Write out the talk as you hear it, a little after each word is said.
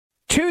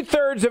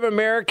2/3 of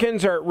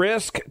Americans are at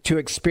risk to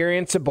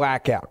experience a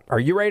blackout. Are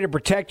you ready to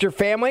protect your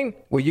family?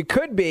 Well, you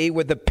could be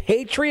with the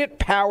Patriot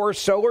Power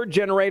Solar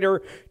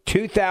Generator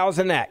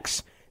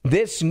 2000X.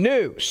 This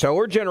new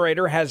solar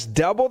generator has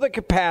double the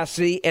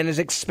capacity and is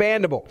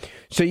expandable,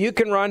 so you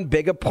can run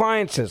big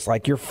appliances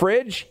like your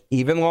fridge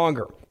even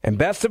longer. And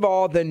best of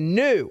all, the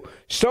new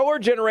solar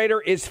generator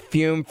is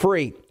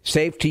fume-free,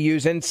 safe to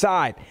use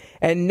inside,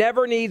 and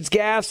never needs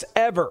gas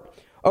ever.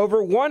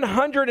 Over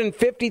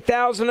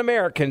 150,000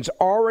 Americans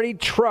already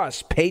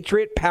trust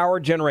Patriot Power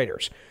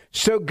Generators.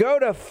 So go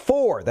to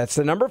that's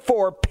the number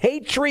 4,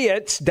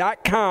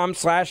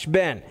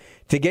 patriots.com/Ben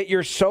to get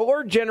your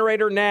solar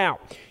generator now.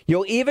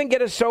 You'll even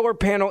get a solar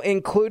panel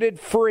included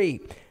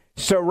free.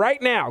 So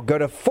right now, go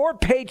to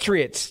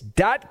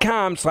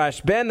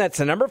 4patriots.com/Ben. That's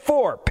the number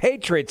 4,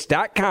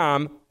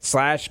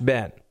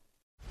 patriots.com/Ben.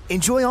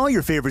 Enjoy all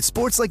your favorite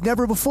sports like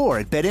never before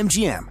at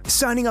BetMGM.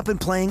 Signing up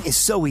and playing is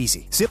so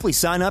easy. Simply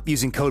sign up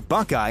using code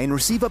Buckeye and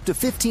receive up to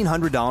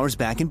 $1,500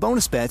 back in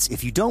bonus bets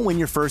if you don't win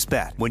your first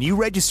bet. When you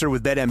register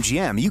with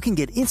BetMGM, you can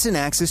get instant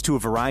access to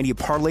a variety of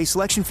parlay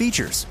selection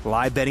features,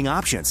 live betting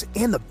options,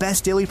 and the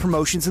best daily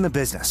promotions in the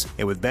business.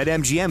 And with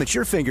BetMGM at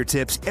your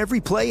fingertips, every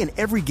play and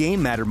every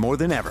game matter more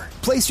than ever.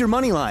 Place your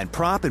moneyline,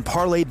 prop, and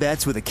parlay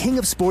bets with the king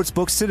of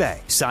sportsbooks today.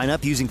 Sign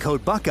up using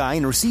code Buckeye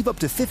and receive up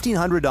to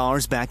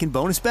 $1,500 back in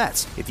bonus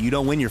bets if you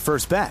don't win your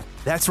first bet.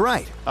 That's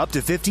right, up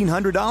to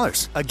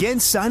 $1,500. Again,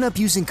 sign up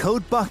using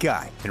code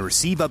Buckeye and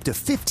receive up to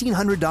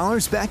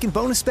 $1,500 back in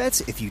bonus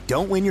bets if you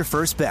don't win your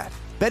first bet.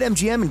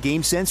 BetMGM and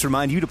GameSense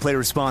remind you to play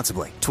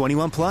responsibly.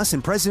 21 plus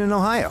and present in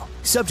Ohio.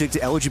 Subject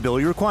to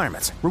eligibility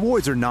requirements.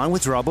 Rewards are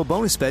non-withdrawable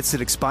bonus bets that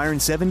expire in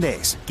 7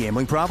 days.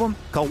 Gambling problem?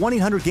 Call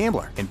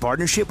 1-800-GAMBLER in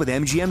partnership with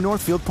MGM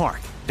Northfield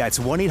Park. That's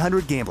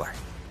 1-800-GAMBLER.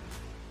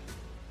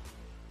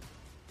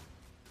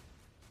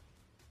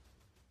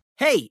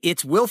 Hey,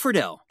 it's Will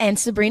Friedle. And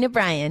Sabrina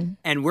Bryan.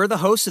 And we're the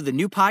hosts of the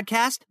new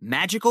podcast,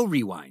 Magical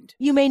Rewind.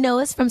 You may know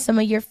us from some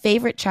of your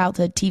favorite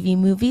childhood TV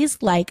movies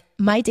like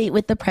My Date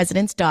with the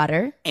President's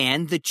Daughter.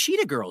 And the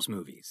Cheetah Girls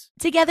movies.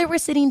 Together, we're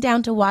sitting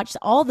down to watch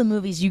all the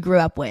movies you grew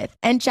up with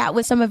and chat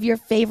with some of your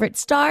favorite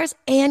stars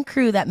and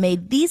crew that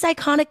made these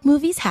iconic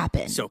movies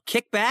happen. So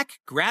kick back,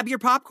 grab your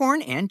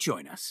popcorn, and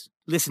join us.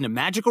 Listen to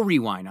Magical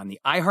Rewind on the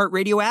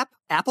iHeartRadio app,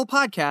 Apple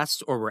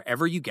Podcasts, or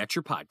wherever you get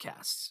your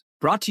podcasts.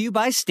 Brought to you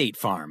by State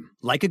Farm.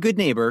 Like a good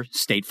neighbor,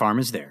 State Farm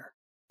is there.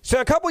 So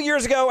a couple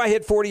years ago, I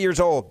hit 40 years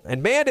old,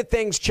 and man, did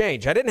things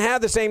change. I didn't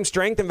have the same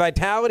strength and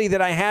vitality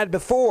that I had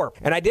before,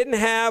 and I didn't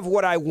have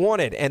what I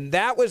wanted, and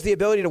that was the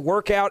ability to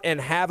work out and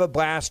have a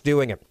blast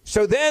doing it.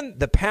 So then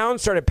the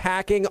pounds started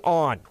packing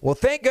on. Well,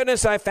 thank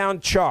goodness I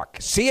found Chalk,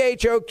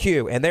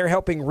 CHOQ, and they're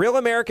helping real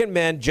American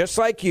men just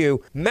like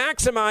you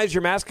maximize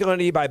your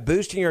masculinity by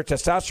boosting your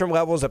testosterone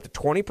levels up to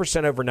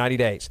 20% over 90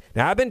 days.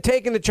 Now, I've been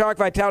taking the Chalk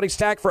Vitality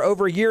Stack for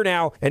over a year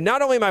now, and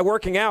not only am I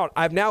working out,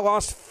 I've now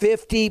lost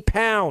 50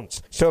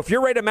 pounds. So if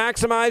you're ready to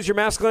maximize your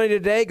masculinity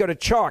today, go to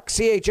Chalk,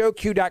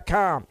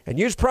 CHOQ.com, and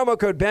use promo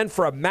code Ben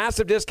for a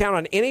massive discount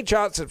on any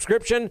Chalk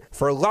subscription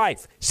for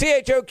life.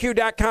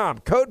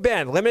 CHOQ.com, code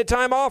Ben, limited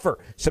time offer.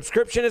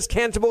 Subscription is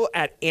cancelable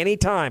at any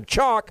time.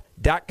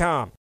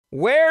 Chalk.com.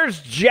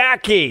 Where's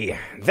Jackie?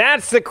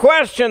 That's the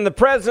question the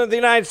President of the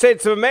United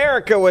States of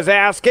America was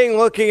asking,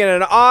 looking at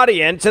an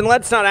audience, and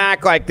let's not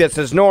act like this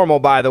is normal,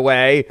 by the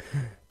way,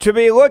 to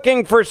be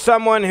looking for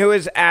someone who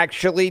is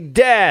actually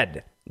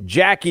dead.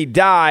 Jackie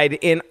died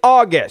in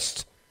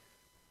August.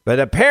 But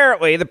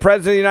apparently, the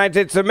President of the United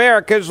States of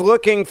America is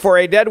looking for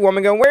a dead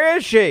woman going, where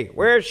is she?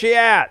 Where is she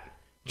at?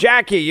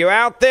 Jackie, you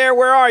out there?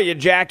 Where are you,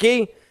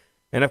 Jackie?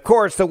 And of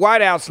course, the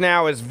White House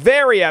now is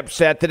very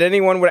upset that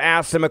anyone would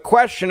ask them a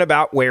question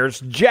about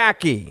where's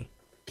Jackie.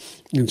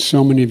 And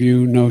so many of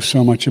you know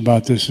so much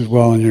about this as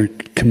well, and you're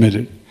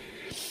committed.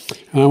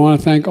 And I want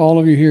to thank all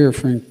of you here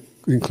for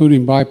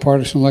including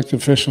bipartisan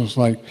elected officials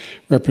like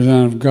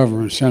Representative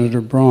Governor,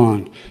 Senator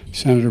Braun,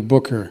 Senator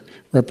Booker,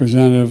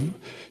 Representative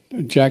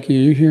Jackie.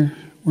 Are you here?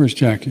 Where's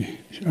Jackie?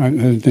 I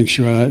didn't think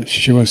she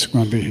was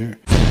going to be here.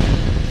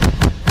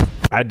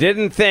 I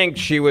didn't think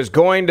she was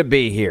going to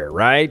be here,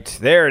 right?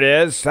 There it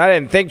is. I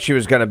didn't think she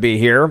was going to be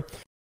here.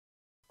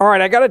 All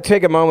right, I got to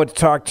take a moment to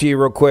talk to you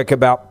real quick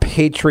about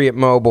Patriot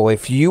Mobile.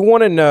 If you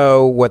want to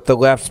know what the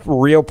left's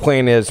real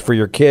plan is for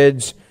your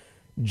kids,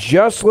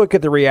 just look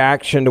at the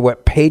reaction to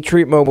what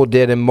Patriot Mobile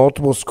did in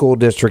multiple school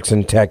districts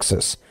in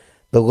Texas.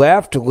 The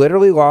left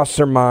literally lost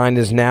their mind,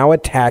 is now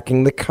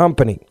attacking the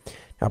company.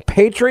 Now,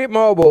 Patriot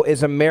Mobile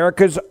is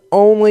America's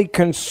only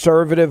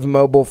conservative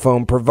mobile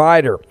phone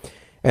provider,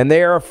 and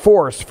they are a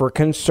force for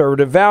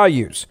conservative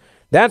values.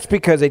 That's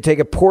because they take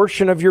a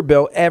portion of your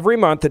bill every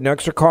month at no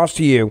extra cost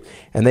to you,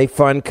 and they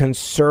fund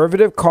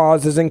conservative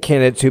causes and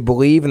candidates who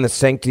believe in the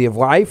sanctity of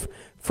life,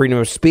 freedom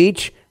of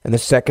speech, and the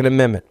Second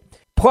Amendment.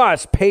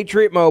 Plus,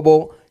 Patriot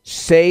Mobile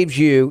saves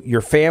you,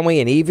 your family,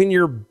 and even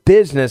your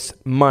business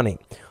money.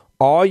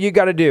 All you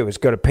got to do is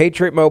go to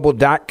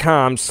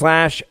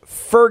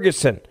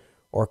patriotmobile.com/Ferguson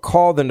or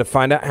call them to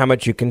find out how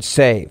much you can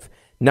save.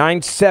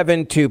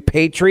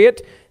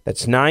 972-PATRIOT.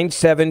 That's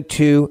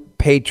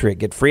 972-PATRIOT.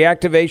 Get free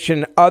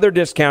activation and other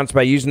discounts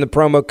by using the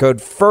promo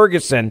code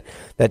Ferguson.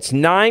 That's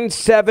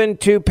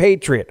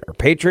 972-PATRIOT or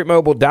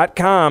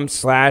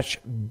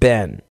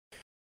patriotmobile.com/Ben.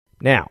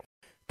 Now,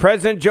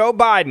 President Joe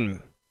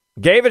Biden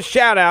gave a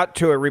shout out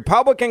to a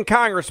Republican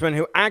congressman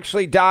who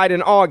actually died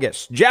in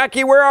August.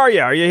 Jackie, where are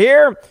you? Are you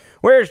here?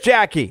 Where's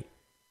Jackie?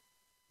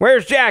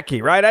 Where's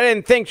Jackie, right? I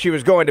didn't think she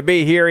was going to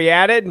be here, he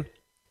added.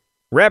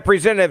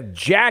 Representative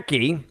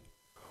Jackie,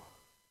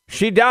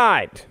 she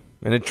died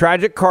in a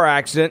tragic car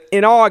accident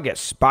in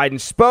August. Biden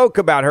spoke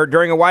about her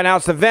during a White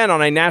House event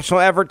on a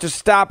national effort to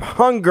stop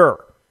hunger.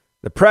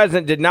 The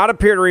president did not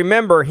appear to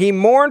remember. He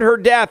mourned her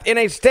death in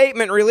a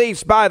statement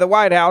released by the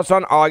White House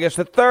on August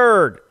the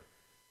 3rd.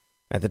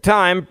 At the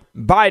time,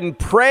 Biden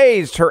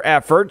praised her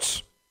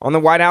efforts on the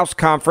White House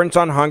Conference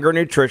on Hunger,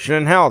 Nutrition,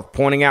 and Health,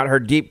 pointing out her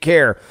deep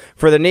care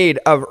for the need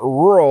of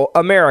rural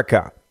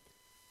America.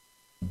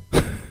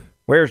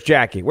 Where's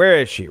Jackie? Where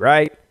is she,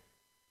 right?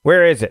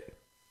 Where is it?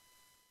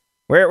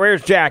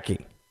 Where's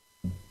Jackie?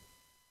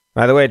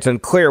 By the way, it's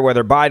unclear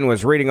whether Biden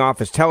was reading off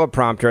his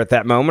teleprompter at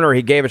that moment or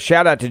he gave a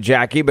shout out to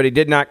Jackie, but he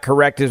did not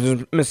correct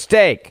his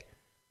mistake.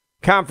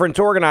 Conference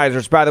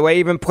organizers, by the way,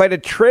 even played a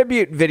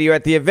tribute video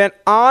at the event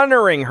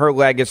honoring her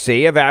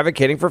legacy of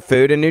advocating for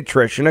food and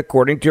nutrition,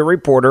 according to a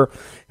reporter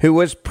who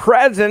was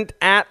present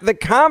at the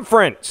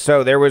conference.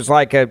 So there was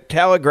like a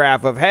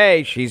telegraph of,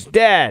 hey, she's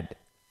dead.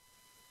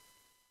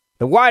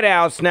 The White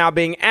House now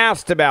being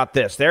asked about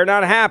this. They're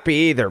not happy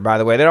either, by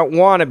the way. They don't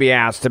want to be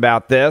asked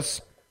about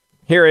this.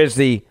 Here is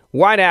the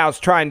White House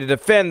trying to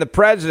defend the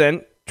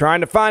president,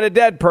 trying to find a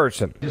dead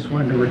person. Just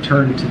wanted to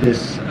return to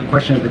this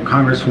question of the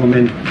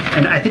congresswoman,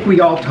 and I think we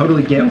all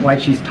totally get why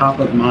she's top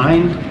of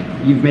mind.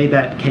 You've made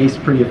that case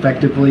pretty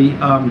effectively.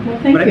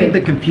 But I think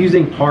the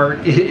confusing part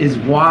is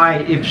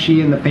why, if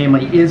she and the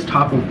family is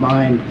top of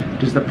mind,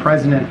 does the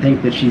president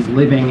think that she's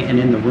living and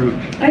in the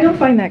room? I don't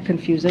find that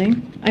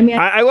confusing.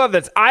 I love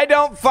this. I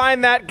don't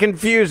find that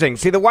confusing.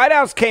 See, the White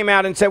House came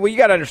out and said, well, you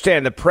got to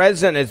understand, the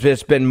president has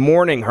just been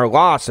mourning her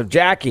loss of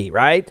Jackie,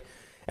 right?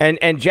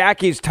 And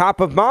Jackie's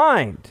top of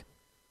mind.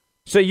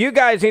 So you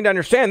guys need to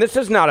understand, this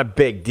is not a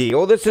big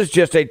deal. This is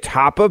just a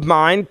top of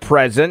mind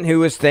president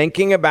who is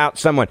thinking about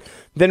someone.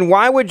 Then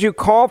why would you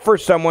call for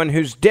someone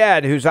who's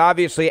dead, who's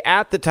obviously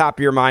at the top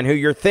of your mind, who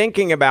you're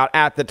thinking about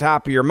at the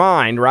top of your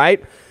mind,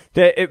 right?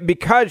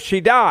 Because she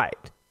died.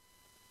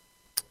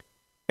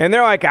 And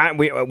they're like,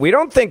 we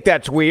don't think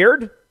that's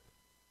weird.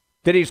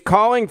 That he's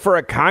calling for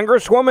a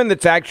congresswoman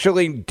that's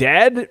actually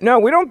dead? No,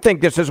 we don't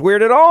think this is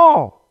weird at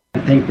all. I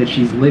think that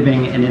she's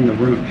living and in the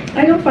room.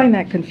 I don't find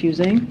that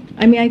confusing.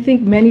 I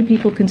think many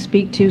people can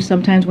speak to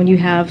sometimes when you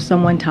have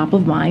someone top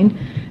of mind,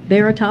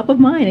 they're a top of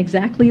mind,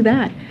 exactly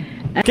that.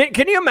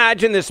 Can you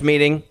imagine this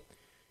meeting?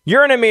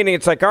 You're in a meeting.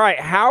 It's like, all right,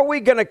 how are we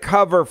going to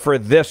cover for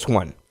this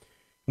one?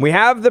 We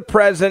have the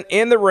president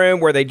in the room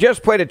where they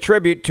just played a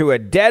tribute to a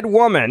dead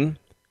woman.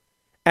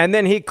 And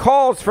then he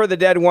calls for the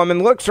dead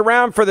woman, looks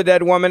around for the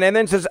dead woman, and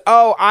then says,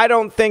 oh, I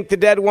don't think the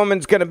dead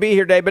woman's going to be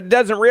here today, but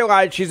doesn't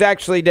realize she's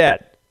actually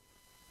dead.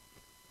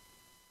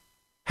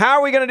 How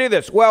are we going to do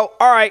this? Well,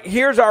 all right,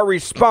 here's our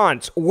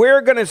response.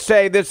 We're going to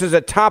say this is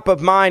a top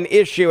of mind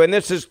issue, and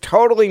this is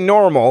totally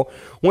normal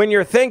when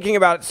you're thinking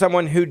about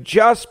someone who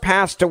just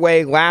passed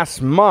away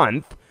last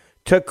month,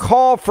 to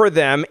call for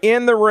them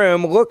in the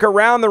room, look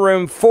around the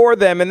room for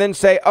them, and then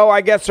say, oh,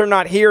 I guess they're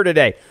not here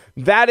today.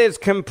 That is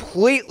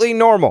completely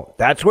normal.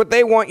 That's what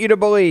they want you to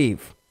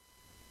believe.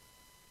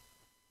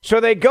 So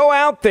they go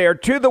out there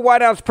to the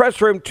White House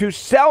press room to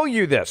sell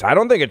you this. I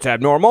don't think it's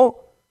abnormal.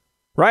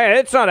 Right?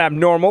 It's not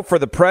abnormal for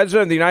the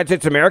president of the United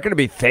States of America to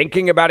be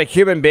thinking about a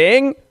human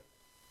being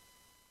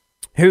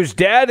who's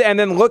dead and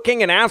then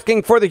looking and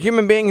asking for the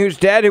human being who's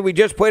dead who we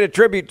just played a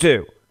tribute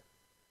to.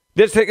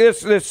 This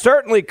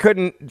certainly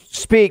couldn't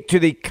speak to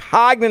the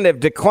cognitive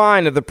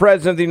decline of the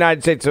president of the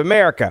United States of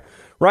America.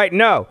 Right?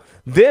 No.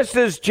 This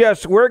is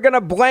just, we're going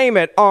to blame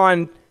it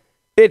on,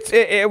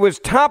 it was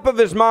top of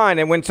his mind.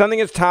 And when something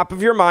is top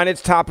of your mind,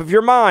 it's top of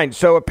your mind.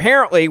 So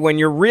apparently when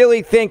you're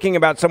really thinking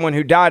about someone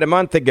who died a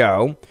month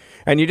ago,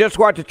 and you just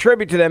watch a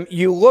tribute to them,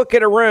 you look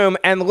at a room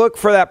and look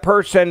for that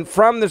person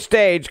from the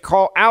stage,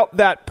 call out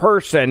that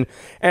person,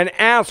 and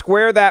ask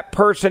where that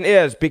person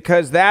is,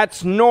 because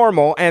that's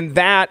normal and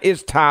that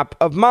is top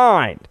of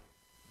mind.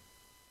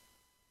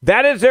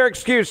 That is their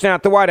excuse now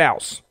at the White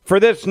House for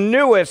this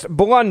newest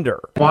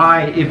blunder.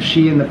 Why, if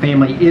she and the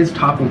family is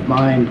top of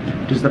mind,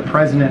 does the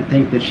president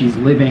think that she's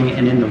living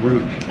and in the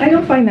room? I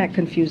don't find that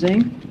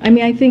confusing.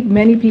 I think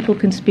many people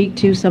can speak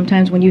to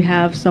sometimes when you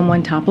have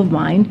someone top of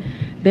mind,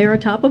 they're a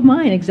top of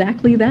mind,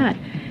 exactly that.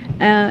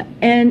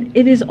 And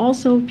it is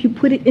also, if you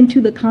put it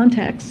into the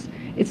context,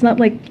 it's not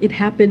like it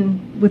happened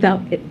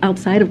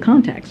outside of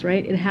context,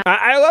 right?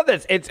 I love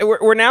this.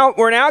 We're now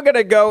going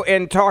to go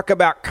and talk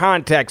about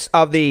context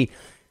of the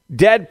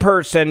dead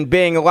person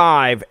being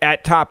alive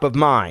at top of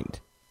mind.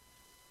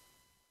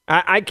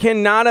 I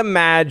cannot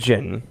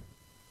imagine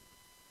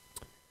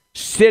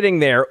sitting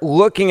there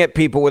looking at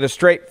people with a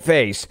straight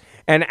face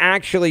and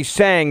actually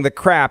saying the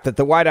crap that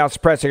the White House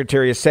press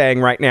secretary is saying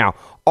right now.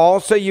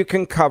 Also, you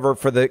can cover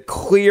for the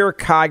clear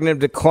cognitive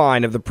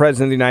decline of the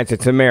President of the United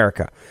States of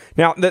America.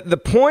 Now, the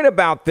point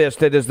about this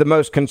that is the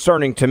most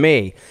concerning to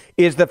me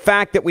is the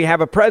fact that we have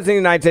a President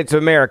of the United States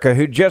of America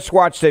who just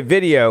watched a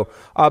video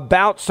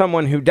about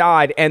someone who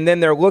died, and then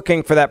they're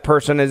looking for that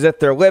person as if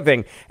they're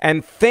living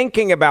and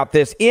thinking about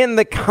this in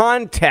the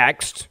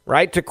context,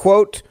 right, to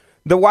quote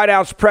the White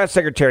House press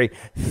secretary,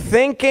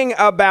 thinking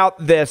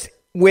about this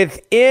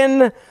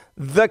within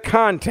the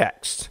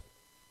context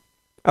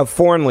of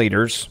foreign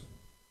leaders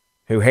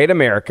who hate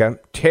America,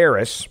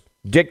 terrorists,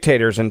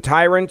 dictators, and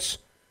tyrants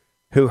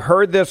who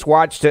heard this,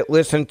 watched it,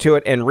 listened to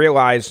it, and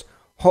realized,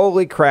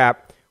 holy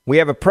crap, we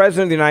have a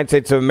president of the United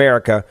States of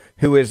America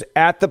who is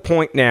at the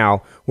point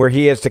now where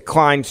he has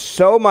declined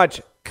so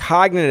much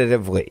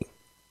cognitively,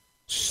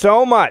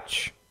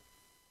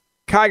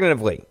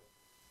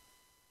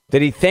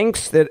 that he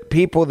thinks that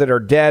people that are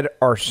dead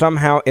are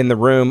somehow in the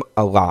room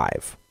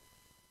alive.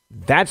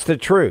 That's the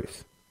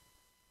truth,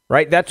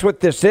 right? That's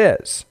what this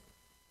is.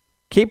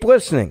 Keep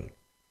listening.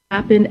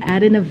 Happened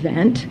at an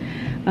event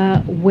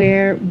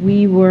where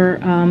we were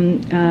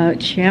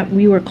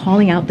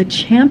calling out the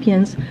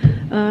champions,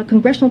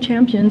 congressional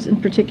champions in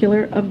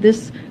particular, of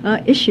this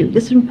issue,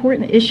 this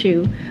important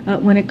issue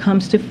when it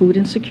comes to food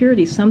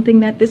insecurity, something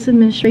that this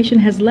administration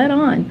has led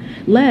on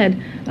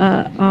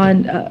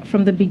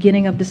from the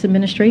beginning of this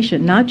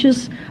administration, not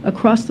just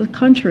across the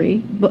country,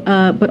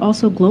 but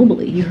also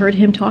globally. You heard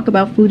him talk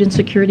about food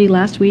insecurity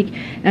last week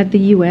at the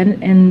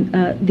UN and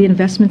the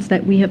investments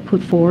that we have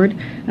put forward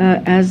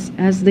as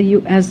the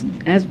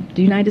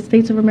United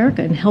States of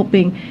America and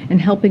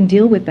helping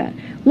deal with that.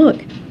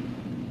 Look,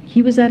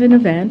 he was at an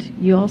event,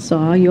 you all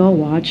saw, you all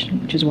watched,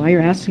 which is why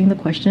you're asking the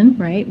question,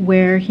 right,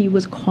 where he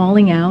was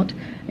calling out,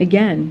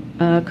 again,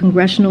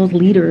 congressional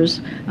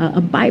leaders,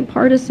 a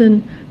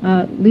bipartisan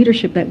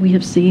leadership that we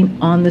have seen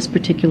on this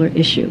particular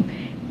issue.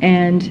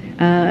 And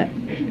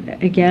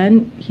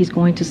again, he's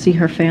going to see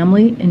her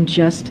family in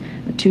just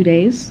 2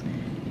 days.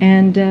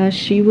 And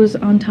she was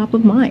on top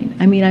of mind.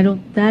 I mean,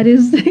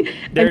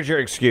 There's your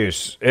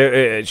excuse.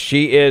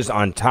 She is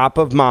on top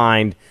of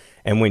mind.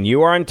 And when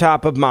you are on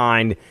top of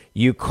mind,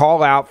 you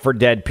call out for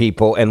dead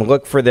people and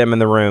look for them in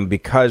the room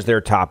because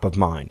they're top of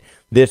mind.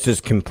 This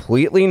is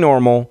completely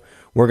normal.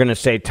 We're going to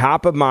say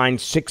top of mind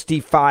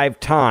 65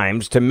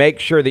 times to make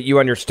sure that you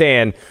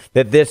understand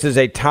that this is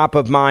a top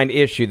of mind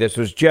issue. This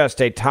was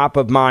just a top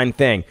of mind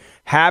thing.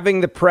 Having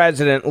the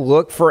president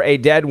look for a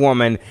dead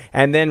woman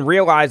and then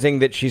realizing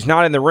that she's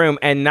not in the room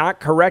and not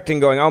correcting,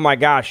 going, oh my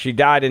gosh, she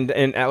died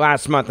in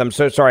last month. I'm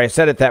so sorry I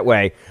said it that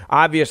way.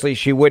 Obviously,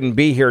 she wouldn't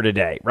be here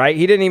today, right?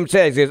 He didn't even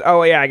say this. He goes,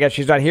 oh yeah, I guess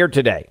she's not here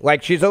today.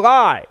 Like she's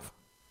alive.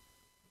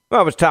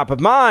 Well, it was top of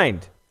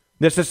mind.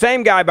 This is the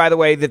same guy, by the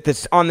way, that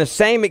this on the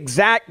same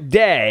exact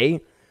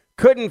day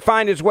couldn't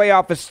find his way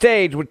off a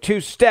stage with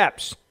 2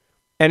 steps.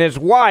 And his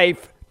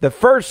wife, the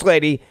first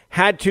lady,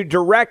 had to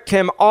direct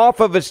him off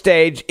of a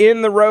stage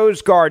in the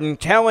Rose Garden,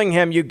 telling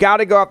him, you got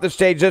to go off the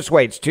stage this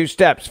way. It's 2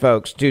 steps,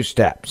 folks, 2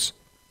 steps.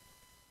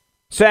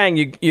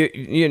 Saying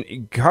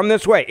you come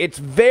this way. It's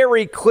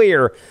very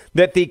clear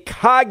that the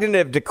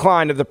cognitive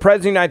decline of the President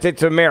of the United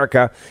States of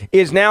America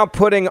is now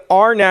putting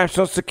our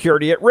national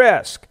security at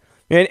risk.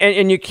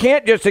 And you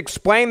can't just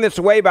explain this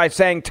away by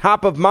saying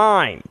top of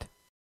mind.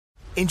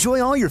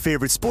 Enjoy all your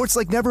favorite sports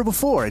like never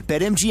before at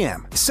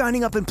BetMGM.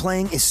 Signing up and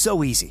playing is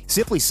so easy.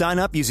 Simply sign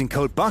up using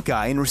code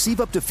Buckeye and receive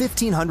up to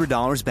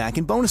 $1,500 back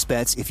in bonus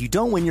bets if you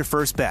don't win your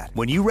first bet.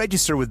 When you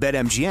register with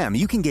BetMGM,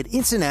 you can get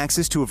instant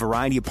access to a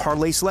variety of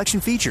parlay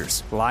selection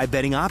features, live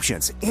betting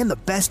options, and the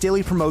best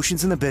daily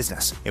promotions in the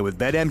business. And with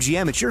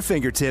BetMGM at your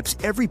fingertips,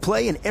 every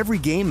play and every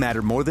game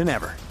matter more than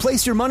ever.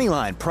 Place your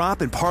moneyline,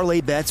 prop, and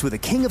parlay bets with the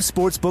king of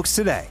sportsbooks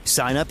today.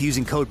 Sign up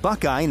using code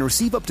Buckeye and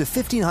receive up to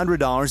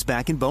 $1,500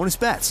 back in bonus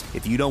bets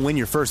if you don't win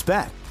your first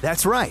bet.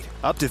 That's right,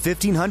 up to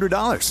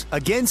 $1,500.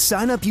 Again,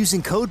 sign up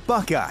using code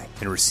Buckeye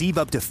and receive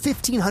up to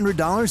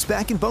 $1,500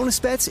 back in bonus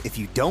bets if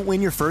you don't win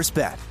your first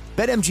bet.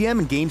 BetMGM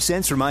and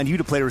GameSense remind you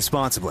to play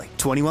responsibly.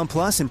 21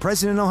 plus and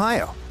present in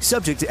Ohio.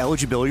 Subject to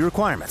eligibility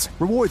requirements.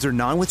 Rewards are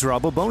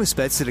non-withdrawable bonus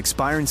bets that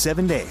expire in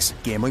 7 days.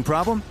 Gambling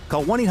problem?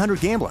 Call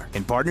 1-800-GAMBLER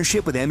in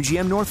partnership with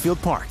MGM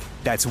Northfield Park.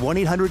 That's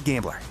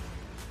 1-800-GAMBLER.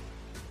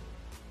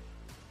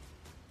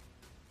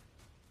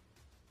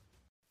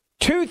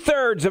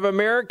 2/3 of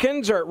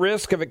Americans are at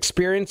risk of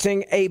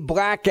experiencing a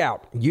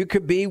blackout. You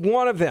could be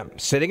one of them,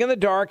 sitting in the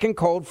dark and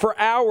cold for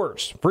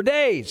hours, for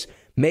days,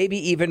 maybe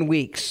even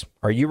weeks.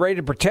 Are you ready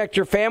to protect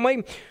your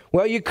family?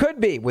 Well, you could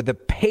be with the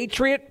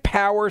Patriot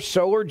Power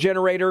Solar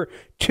Generator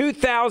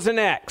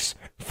 2000X.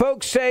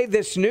 Folks say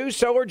this new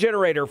solar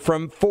generator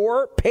from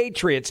 4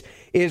 Patriots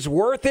is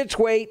worth its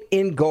weight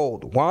in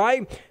gold.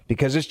 Why?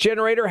 Because this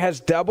generator has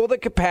double the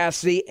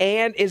capacity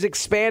and is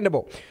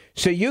expandable.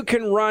 So you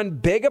can run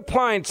big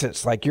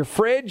appliances like your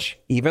fridge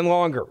even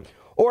longer,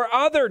 or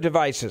other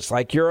devices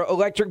like your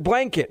electric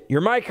blanket,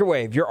 your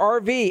microwave, your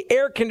RV,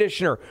 air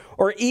conditioner,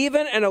 or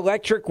even an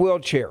electric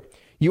wheelchair.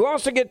 You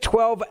also get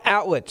 12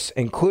 outlets,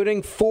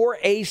 including 4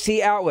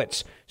 AC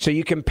outlets, so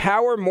you can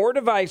power more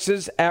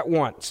devices at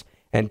once.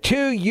 and 2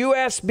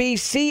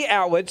 USB-C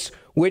outlets,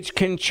 which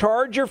can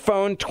charge your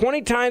phone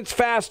 20 times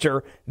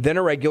faster than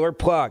a regular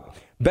plug.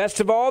 Best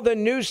of all, the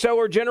new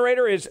solar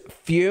generator is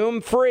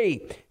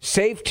fume-free,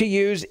 safe to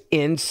use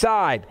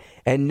inside,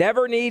 and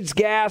never needs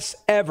gas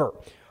ever.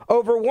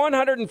 Over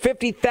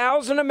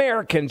 150,000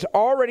 Americans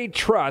already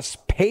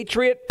trust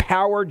Patriot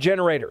Power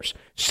Generators.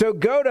 So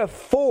go to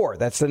 4,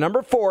 that's the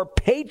number 4,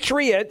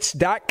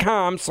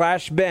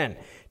 patriots.com/Ben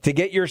to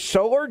get your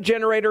solar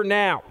generator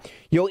now.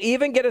 You'll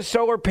even get a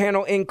solar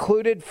panel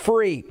included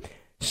free.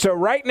 So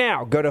right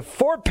now, go to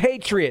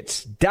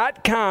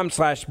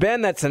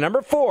 4patriots.com/Ben. That's the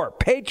number 4,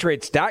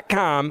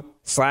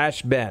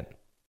 patriots.com/Ben.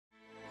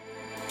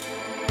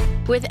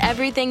 With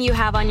everything you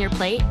have on your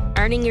plate,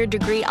 earning your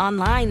degree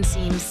online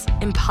seems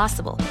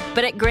impossible.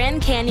 But at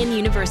Grand Canyon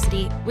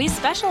University, we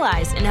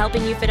specialize in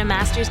helping you fit a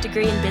master's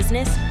degree in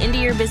business into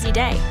your busy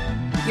day.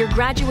 Your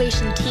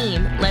graduation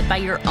team, led by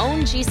your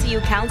own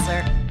GCU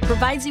counselor,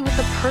 provides you with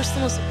the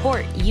personal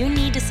support you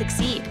need to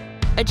succeed.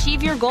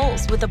 Achieve your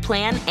goals with a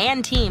plan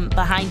and team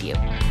behind you.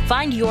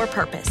 Find your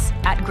purpose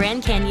at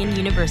Grand Canyon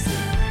University.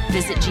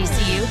 Visit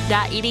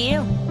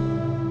gcu.edu.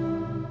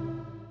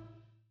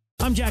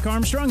 I'm Jack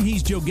Armstrong.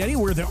 He's Joe Getty.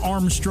 We're the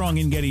Armstrong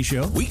and Getty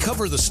Show. We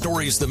cover the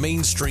stories the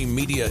mainstream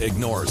media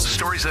ignores.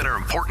 Stories that are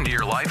important to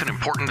your life and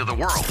important to the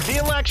world. The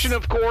election,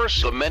 of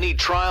course. The many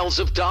trials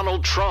of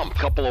Donald Trump.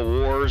 Couple of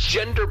wars.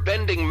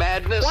 Gender-bending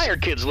madness. Why are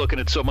kids looking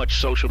at so much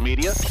social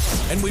media?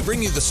 And we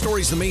bring you the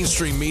stories the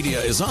mainstream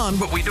media is on,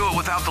 but we do it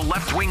without the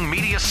left-wing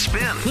media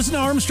spin. Listen to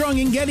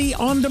Armstrong and Getty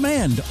on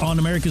demand on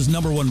America's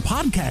 #1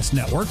 podcast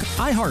network,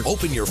 iHeart.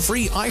 Open your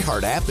free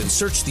iHeart app and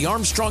search The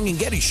Armstrong and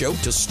Getty Show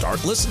to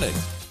start listening.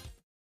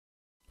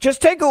 Just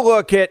take a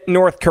look at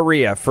North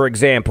Korea, for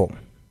example.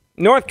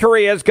 North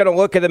Korea is going to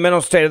look at the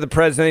mental state of the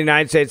President of the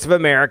United States of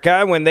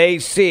America when they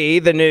see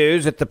the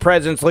news that the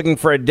President's looking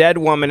for a dead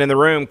woman in the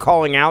room,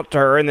 calling out to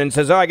her, and then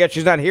says, oh, I guess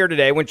she's not here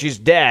today when she's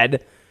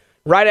dead,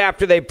 right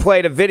after they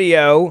played a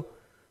video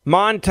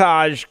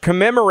montage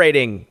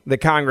commemorating the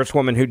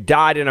congresswoman who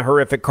died in a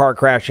horrific car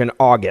crash in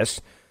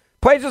August.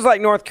 Places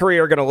like North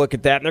Korea are going to look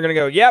at that, and they're going to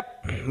go,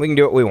 yep, we can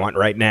do what we want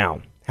right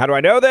now. How do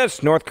I know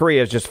this? North Korea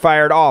has just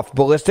fired off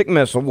ballistic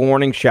missile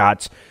warning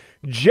shots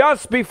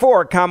just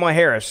before Kamala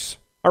Harris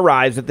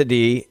arrives at the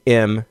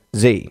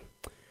DMZ.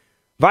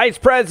 Vice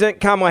President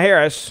Kamala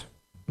Harris,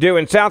 due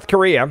in South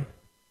Korea,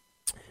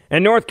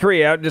 and North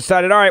Korea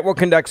decided, all right, we'll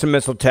conduct some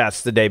missile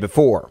tests the day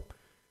before.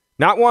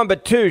 Not one,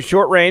 but 2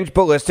 short-range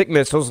ballistic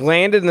missiles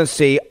landed in the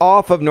sea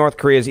off of North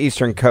Korea's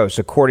eastern coast,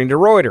 according to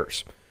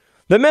Reuters.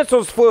 The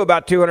missiles flew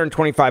about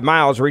 225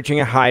 miles, reaching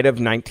a height of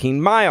 19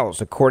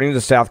 miles, according to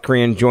the South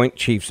Korean Joint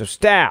Chiefs of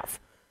Staff.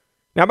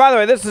 Now, by the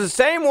way, this is the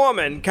same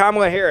woman,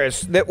 Kamala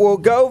Harris, that will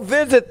go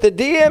visit the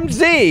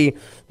DMZ,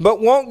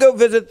 but won't go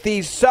visit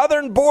the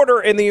southern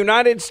border in the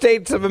United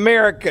States of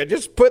America.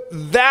 Just put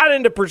that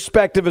into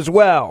perspective as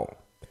well.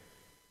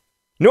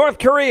 North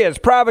Korea's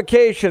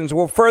provocations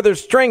will further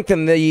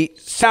strengthen the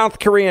South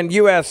Korean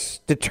U.S.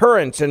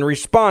 deterrence and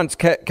response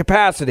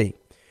capacity,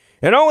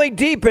 and only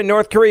deepen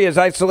North Korea's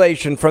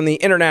isolation from the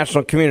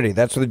international community.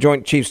 That's what the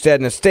Joint Chiefs said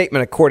in a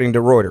statement, according to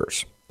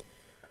Reuters.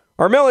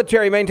 Our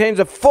military maintains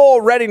a full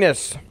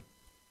readiness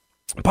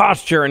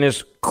posture and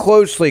is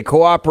closely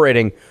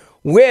cooperating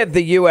with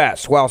the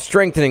U.S. while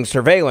strengthening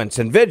surveillance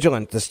and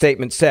vigilance, the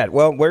statement said.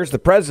 Well, where's the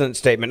president's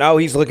statement? Oh,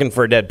 he's looking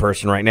for a dead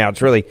person right now.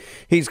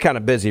 He's kind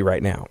of busy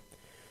right now.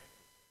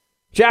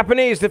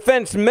 Japanese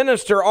defense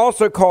minister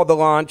also called the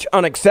launch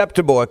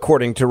unacceptable,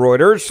 according to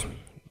Reuters.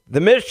 The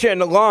mission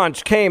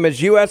launch came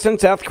as U.S. and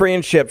South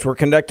Korean ships were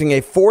conducting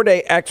a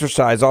 4-day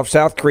exercise off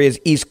South Korea's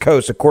east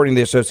coast, according to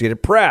the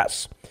Associated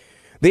Press.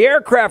 The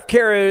aircraft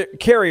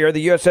carrier,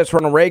 the USS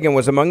Ronald Reagan,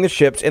 was among the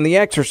ships in the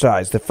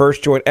exercise, the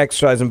first joint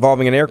exercise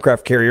involving an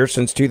aircraft carrier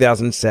since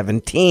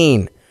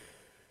 2017.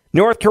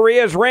 North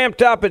Korea has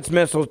ramped up its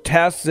missile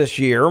tests this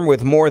year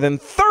with more than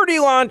 30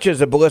 launches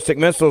of ballistic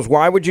missiles.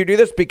 Why would you do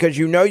this? Because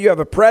you know you have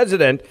a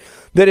president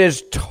that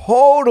is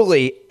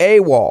totally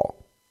AWOL.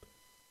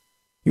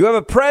 You have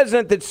a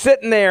president that's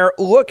sitting there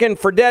looking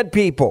for dead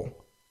people.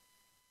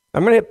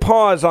 I'm going to hit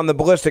pause on the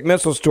ballistic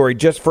missile story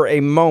just for a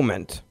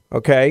moment,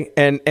 okay?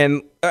 And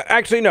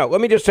actually, no, let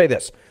me just say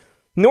this.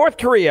 North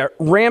Korea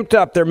ramped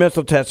up their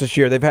missile tests this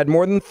year. They've had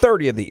more than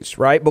 30 of these,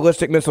 right?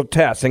 Ballistic missile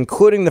tests,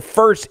 including the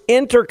first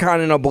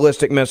intercontinental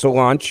ballistic missile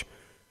launch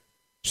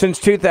since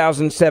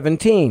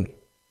 2017.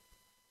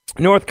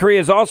 North Korea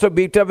has also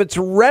beefed up its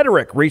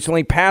rhetoric,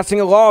 recently passing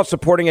a law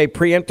supporting a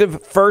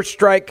preemptive first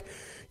strike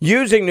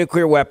using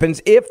nuclear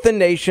weapons if the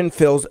nation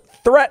feels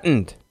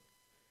threatened.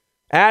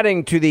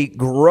 Adding to the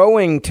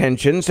growing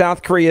tension,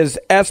 South Korea's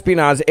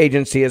espionage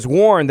agency has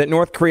warned that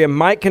North Korea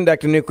might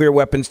conduct a nuclear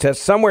weapons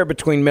test somewhere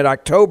between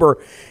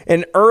mid-October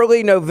and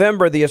early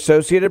November, the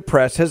Associated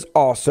Press has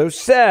also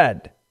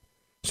said.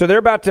 So they're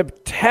about to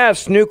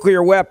test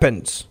nuclear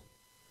weapons.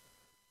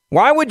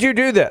 Why would you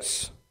do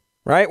this?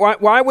 Right?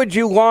 Why would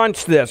you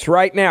launch this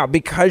right now?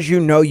 Because you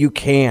know you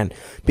can.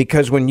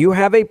 Because when you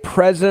have a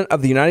president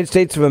of the United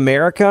States of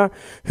America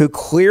who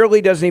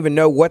clearly doesn't even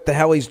know what the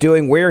hell he's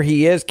doing, where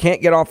he is,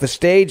 can't get off the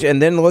stage,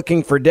 and then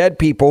looking for dead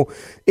people,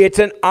 it's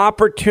an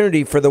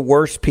opportunity for the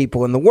worst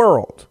people in the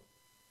world.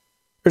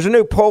 There's a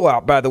new poll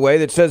out, by the way,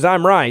 that says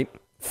I'm right.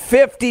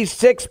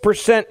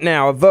 56%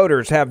 now of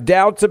voters have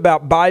doubts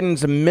about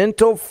Biden's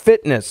mental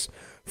fitness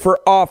for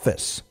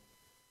office.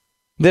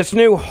 This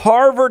new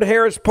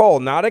Harvard-Harris poll,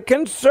 not a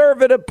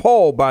conservative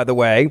poll, by the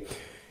way,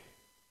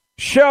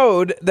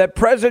 showed that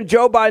President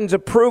Joe Biden's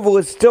approval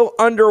is still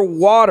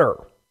underwater,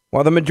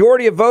 while the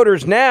majority of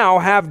voters now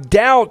have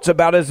doubts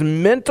about his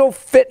mental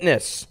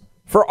fitness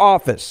for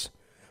office.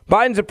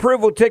 Biden's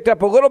approval ticked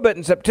up a little bit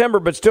in September,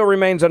 but still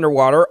remains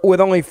underwater, with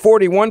only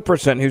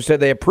 41% who said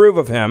they approve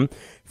of him.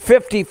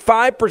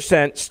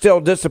 55% still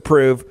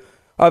disapprove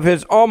of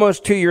his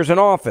almost 2 years in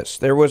office.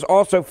 There was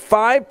also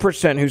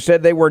 5% who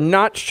said they were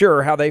not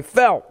sure how they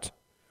felt.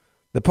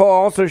 The poll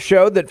also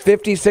showed that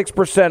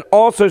 56%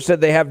 also said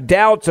they have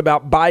doubts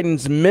about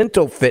Biden's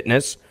mental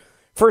fitness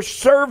for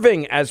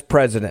serving as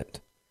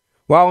president,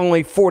 while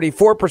only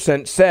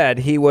 44% said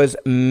he was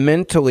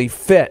mentally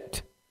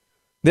fit.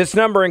 This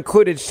number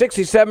included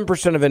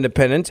 67% of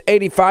independents,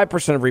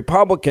 85% of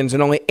Republicans,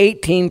 and only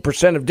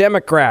 18% of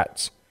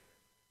Democrats.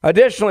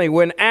 Additionally,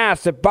 when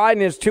asked if Biden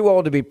is too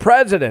old to be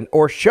president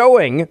or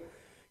showing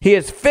he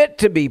is fit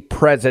to be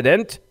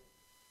president,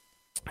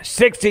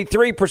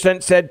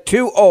 63% said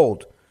too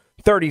old.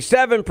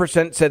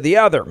 37% said the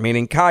other,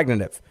 meaning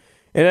cognitive.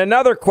 In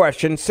another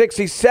question,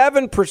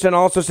 67%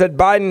 also said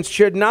Biden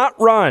should not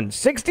run.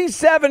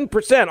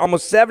 67%,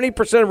 almost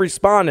 70% of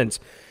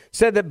respondents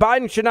said that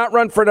Biden should not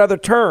run for another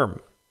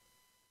term.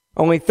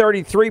 Only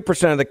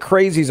 33% of the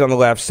crazies on the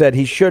left said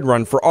he should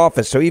run for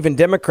office. So even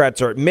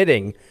Democrats are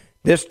admitting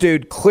this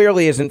dude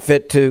clearly isn't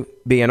fit to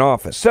be in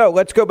office. So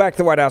let's go back to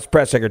the White House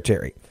press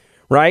secretary,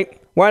 right?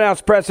 White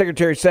House press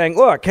secretary saying,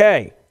 look,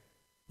 hey,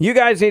 you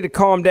guys need to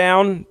calm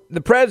down.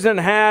 The president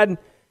had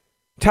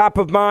top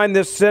of mind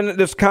this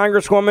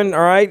congresswoman,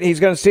 all right? He's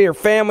going to see her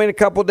family in a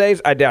couple of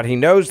days. I doubt he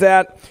knows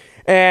that.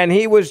 And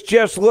he was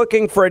just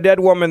looking for a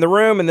dead woman in the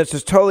room, and this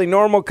is totally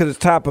normal because it's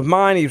top of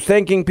mind. He was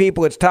thinking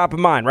people, it's top of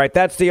mind, right?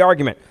 That's the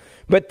argument.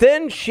 But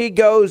then she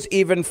goes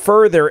even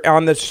further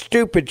on the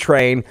stupid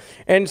train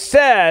and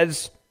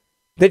says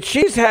that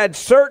she's had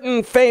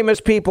certain famous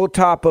people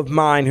top of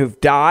mind who've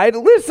died.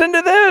 Listen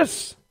to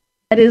this.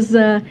 That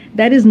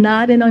is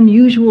not an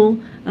unusual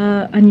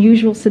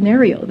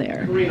scenario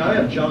there. Karine, I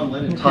have John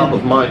Lennon top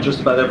of mind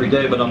just about every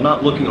day, but I'm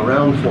not looking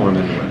around for him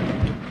anywhere.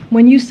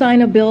 When you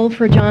sign a bill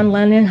for John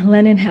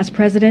Lennon as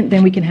president,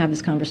 then we can have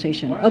this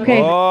conversation. Okay.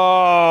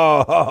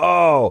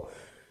 Oh,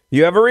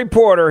 you have a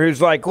reporter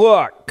who's like,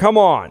 look, come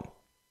on.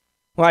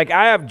 Like,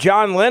 I have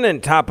John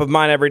Lennon top of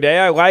mind every day.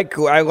 I like,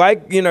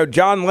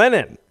 John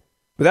Lennon.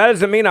 But that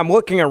doesn't mean I'm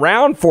looking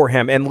around for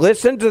him. And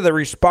listen to the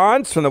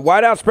response from the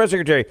White House press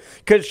secretary,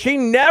 because she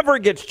never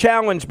gets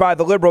challenged by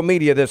the liberal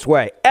media this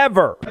way,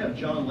 ever. I have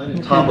John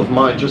Lennon top of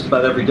mind just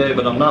about every day,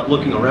 but I'm not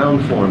looking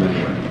around for him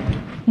anywhere.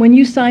 When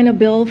you sign a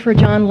bill for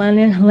John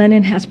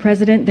Lennon as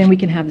president, then we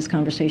can have this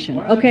conversation.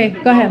 Okay,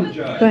 go ahead.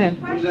 Go ahead.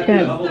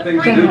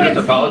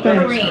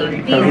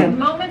 These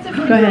moments of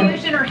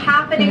confusion are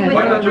happening with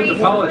the reason.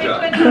 Go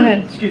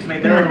ahead. Excuse me.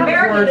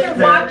 Americans are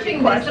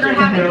watching this and are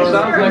having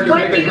concerns.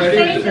 What do you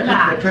say to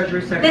that?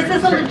 This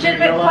is a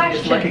legitimate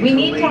question. We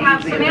need to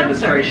have some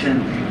answers.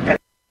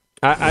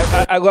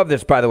 I love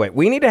this, by the way.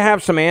 We need to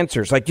have some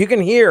answers. Like, you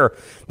can hear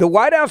the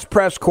White House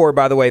press corps,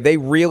 by the way, they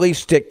really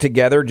stick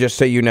together, just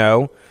so you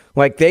know.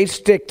 Like, they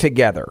stick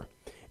together.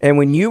 And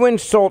when you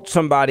insult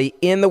somebody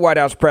in the White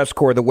House press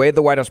corps, the way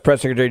the White House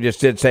press secretary just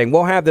did, saying,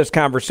 we'll have this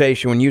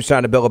conversation when you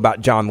sign a bill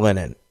about John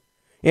Lennon,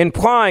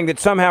 implying that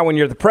somehow when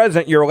you're the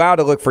president, you're allowed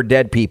to look for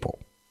dead people.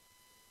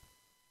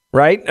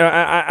 Right?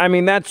 I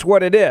mean, that's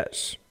what it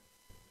is.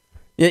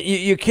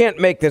 You can't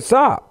make this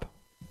up.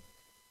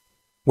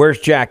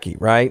 Where's Jackie,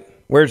 right?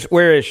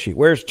 Where is she?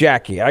 Where's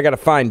Jackie? I got to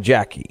find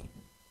Jackie.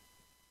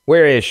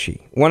 Where is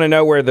she? Want to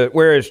know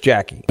where is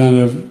Jackie?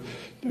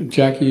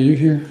 Jackie, are you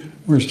here?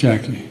 Where's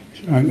Jackie?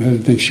 I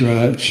didn't think she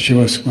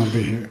was going to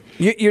be here.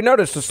 You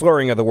notice the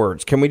slurring of the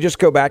words. Can we just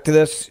go back to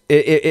this?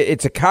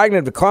 It's a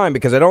cognitive decline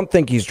because I don't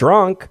think he's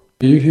drunk.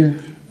 Are you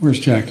here? Where's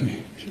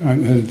Jackie? I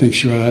didn't think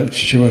she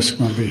was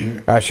going to be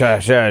here. I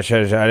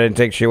didn't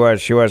think she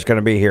was. She was going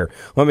to be here.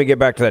 Let me get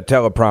back to that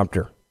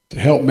teleprompter. To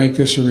help make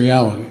this a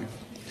reality.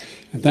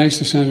 And thanks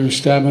to Senator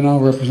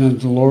Stabenow,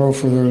 Representative DeLauro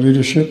for their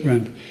leadership.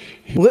 And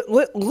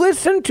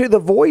listen to the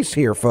voice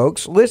here,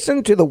 folks.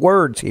 Listen to the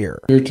words here.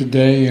 Here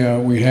today,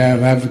 we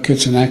have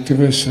advocates and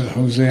activists,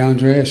 Jose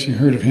Andres. You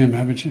heard of him,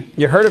 haven't you?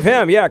 You heard of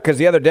him, yeah, because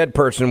the other dead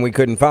person we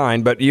couldn't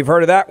find. But you've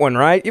heard of that one,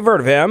 right? You've heard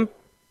of him.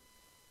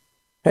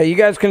 Hey, you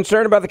guys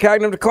concerned about the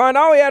cognitive decline?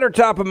 Oh, he had her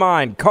top of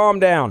mind. Calm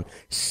down.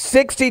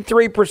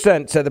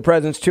 63% said the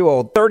president's too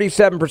old.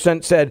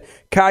 37% said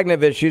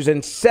cognitive issues.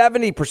 And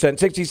 70%,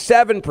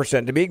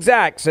 67% to be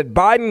exact, said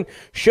Biden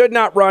should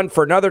not run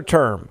for another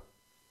term.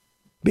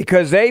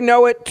 Because they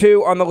know it,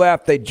 too, on the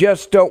left. They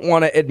just don't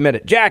want to admit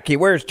it. Jackie,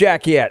 where's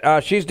Jackie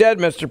at? She's dead,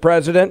 Mr.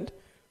 President.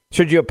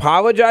 Should you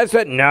apologize for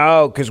that?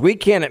 No, because we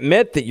can't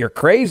admit that you're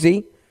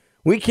crazy.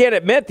 We can't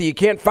admit that you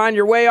can't find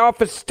your way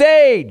off a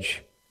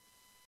stage.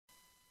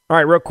 All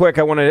right, real quick,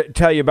 I want to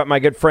tell you about my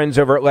good friends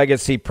over at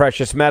Legacy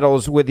Precious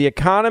Metals. With the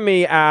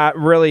economy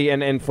really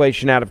and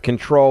inflation out of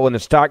control and the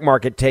stock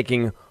market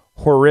taking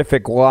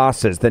horrific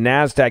losses, the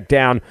NASDAQ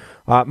down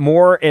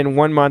more in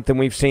 1 month than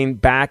we've seen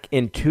back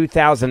in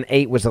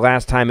 2008 was the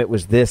last time it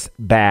was this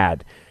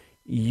bad.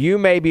 You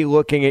may be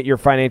looking at your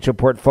financial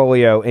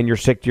portfolio and you're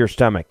sick to your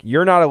stomach.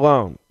 You're not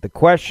alone. The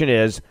question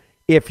is,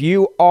 if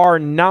you are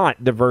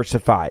not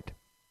diversified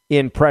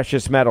in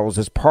precious metals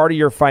as part of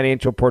your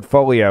financial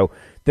portfolio,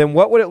 then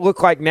what would it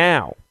look like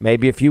now?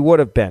 Maybe if you would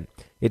have been.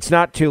 It's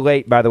not too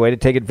late, by the way, to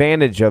take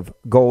advantage of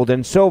gold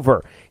and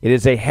silver. It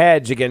is a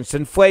hedge against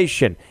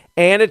inflation,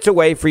 and it's a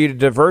way for you to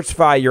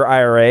diversify your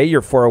IRA,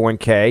 your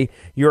 401k,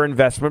 your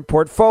investment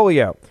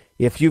portfolio.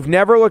 If you've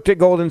never looked at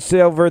gold and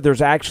silver,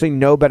 there's actually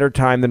no better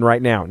time than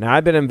right now. Now,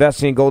 I've been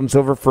investing in gold and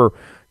silver for,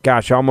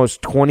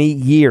 almost 20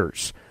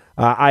 years.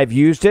 I've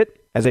used it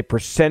as a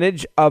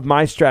percentage of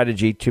my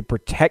strategy to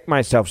protect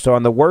myself. So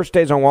on the worst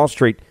days on Wall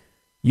Street,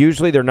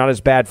 usually they're not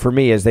as bad for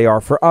me as they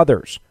are for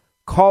others.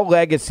 Call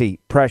Legacy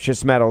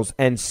Precious Metals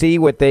and see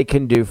what they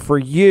can do for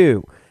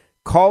you.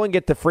 Call and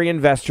get the free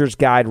investor's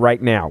guide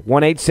right now.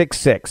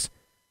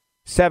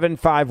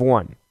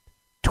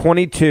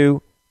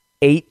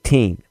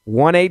 1-866-751-2218.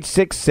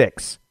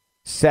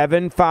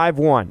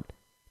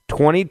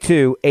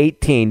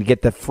 1-866-751-2218.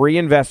 Get the free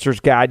investor's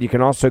guide. You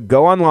can also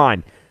go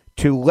online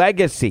to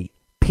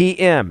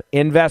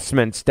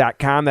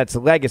legacypminvestments.com. That's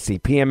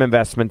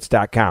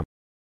legacypminvestments.com.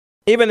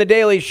 Even the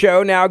Daily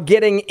Show now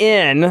getting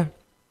in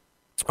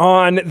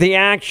on the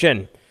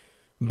action.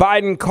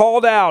 Biden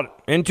called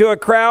out into a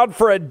crowd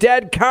for a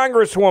dead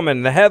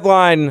congresswoman. The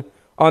headline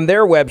on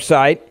their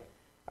website,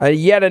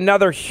 yet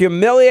another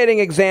humiliating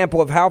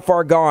example of how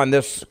far gone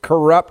this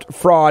corrupt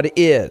fraud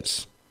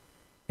is.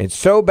 It's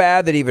so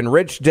bad that even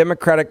rich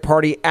Democratic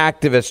Party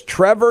activist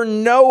Trevor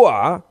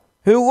Noah,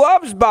 who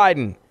loves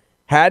Biden,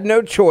 had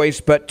no choice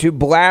but to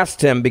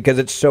blast him because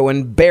it's so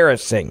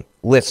embarrassing.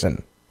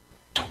 Listen.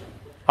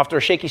 After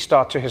a shaky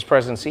start to his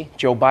presidency,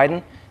 Joe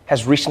Biden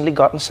has recently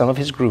gotten some of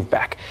his groove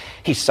back.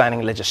 He's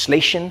signing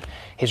legislation,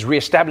 he's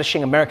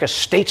reestablishing America's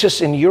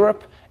status in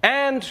Europe,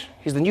 and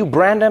he's the new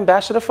brand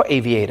ambassador for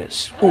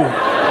aviators. Ooh.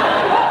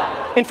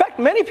 In fact,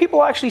 many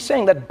people are actually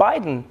saying that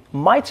Biden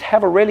might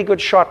have a really good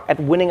shot at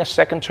winning a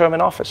second term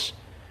in office.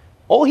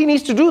 All he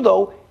needs to do,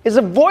 though, is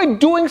avoid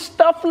doing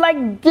stuff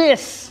like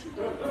this.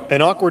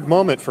 An awkward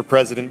moment for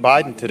President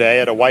Biden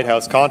today at a White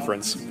House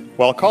conference.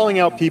 While calling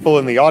out people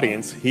in the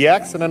audience, he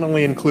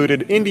accidentally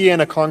included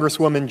Indiana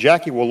Congresswoman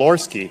Jackie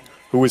Walorski,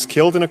 who was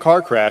killed in a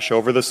car crash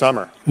over the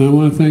summer. And I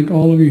want to thank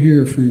all of you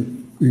here for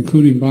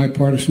including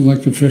bipartisan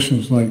elected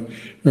officials like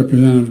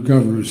Representative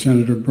Governor,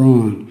 Senator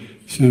Braun,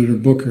 Senator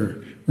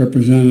Booker,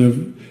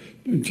 Representative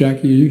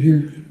Jackie. Are you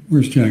here?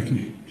 Where's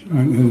Jackie?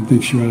 I didn't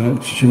think she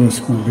was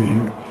going to be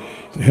here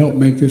to help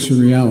make this a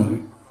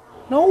reality.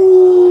 No,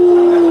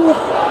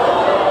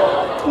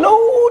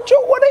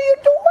 Joe, what are you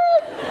doing?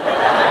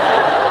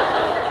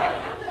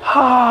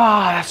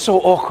 That's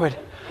so awkward.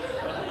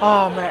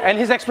 Oh, man. And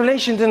his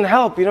explanation didn't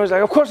help. You know, he's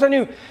like, of course I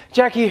knew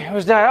Jackie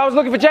was dead. I was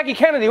looking for Jackie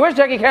Kennedy. Where's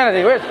Jackie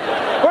Kennedy? Where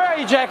are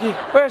you, Jackie?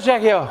 Where's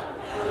Jackie? Oh.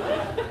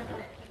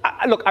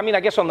 Look, I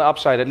guess on the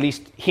upside, at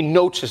least he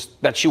noticed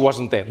that she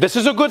wasn't there. This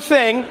is a good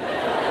thing.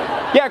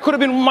 Yeah, it could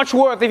have been much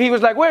worse if he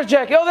was like, where's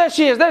Jackie? Oh, there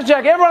she is. There's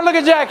Jackie. Everyone look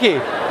at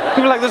Jackie.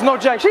 People are like, there's no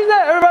Jackie. She's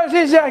there. Everybody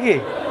sees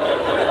Jackie.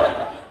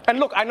 And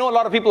look, I know a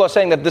lot of people are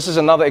saying that this is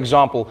another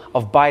example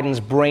of Biden's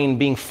brain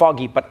being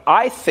foggy, but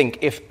I think,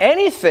 if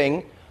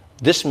anything,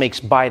 this makes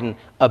Biden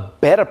a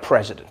better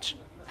president.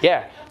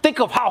 Yeah, think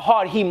of how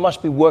hard he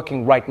must be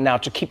working right now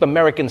to keep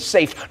Americans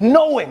safe,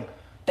 knowing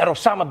that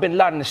Osama bin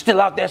Laden is still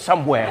out there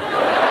somewhere.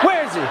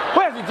 Where is he?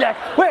 Where is he, Jack?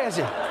 Where is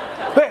he?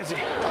 Where is he?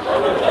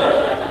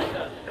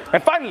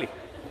 And finally,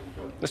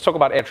 let's talk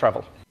about air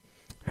travel.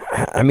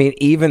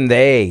 Even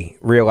they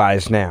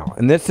realize now,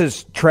 and this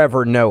is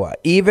Trevor Noah.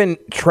 Even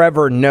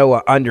Trevor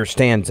Noah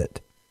understands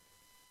it.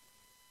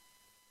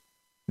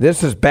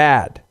 This is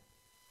bad.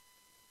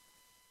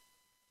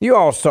 You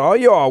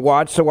all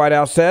watched, the White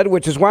House said,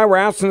 which is why we're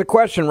asking the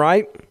question,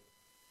 right?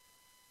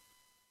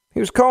 He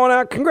was calling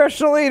out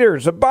congressional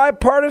leaders, a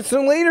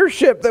bipartisan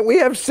leadership that we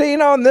have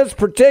seen on this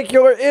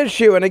particular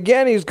issue. And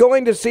again, he's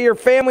going to see her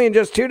family in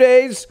just 2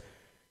 days.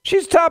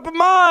 She's top of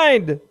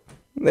mind.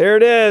 There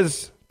it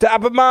is.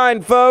 Top of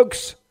mind,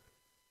 folks.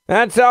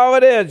 That's all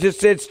it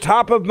is. It's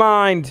top of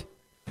mind.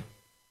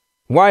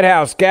 White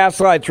House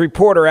gaslights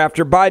reporter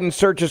after Biden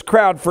searches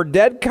crowd for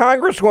dead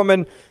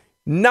Congresswoman.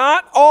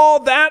 Not all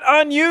that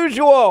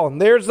unusual.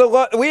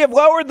 We have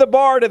lowered the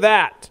bar to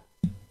that.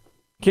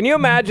 Can you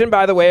imagine,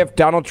 by the way, if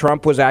Donald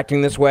Trump was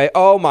acting this way?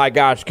 Oh, my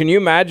gosh. Can you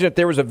imagine if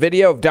there was a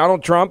video of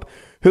Donald Trump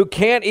who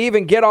can't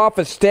even get off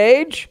a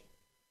stage?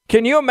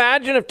 Can you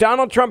imagine if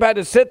Donald Trump had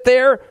to sit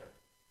there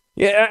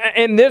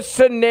in this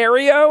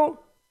scenario?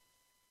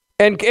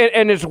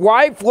 And his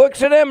wife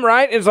looks at him,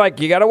 right? Is like,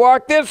 you got to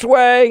walk this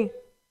way.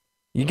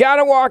 You got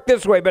to walk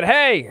this way. But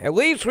hey, at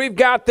least we've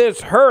got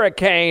this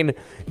hurricane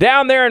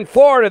down there in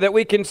Florida that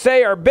we can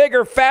say are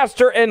bigger,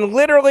 faster, and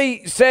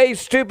literally say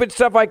stupid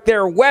stuff like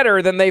they're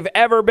wetter than they've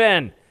ever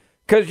been.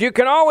 Because you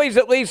can always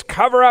at least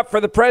cover up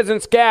for the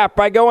president's gaffe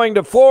by going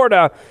to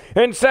Florida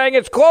and saying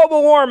it's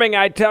global warming,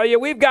 I tell you.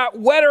 We've got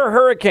wetter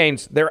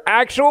hurricanes. They're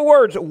actual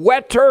words,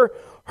 wetter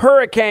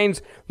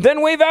hurricanes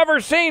than we've ever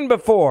seen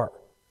before.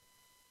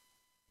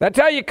 That's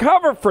how you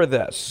cover for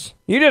this.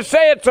 You just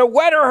say it's a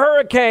wetter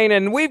hurricane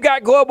and we've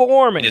got global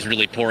warming. It is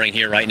really pouring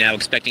here right now,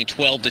 expecting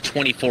 12 to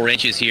 24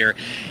 inches here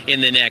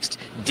in the next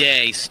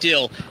day.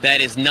 Still,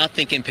 that is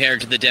nothing compared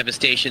to the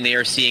devastation they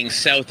are seeing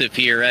south of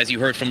here. As you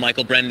heard from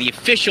Michael Brennan, the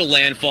official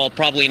landfall,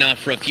 probably not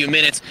for a few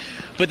minutes,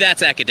 but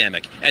that's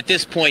academic. At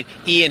this point,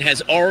 Ian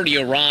has already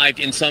arrived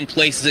in some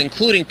places,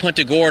 including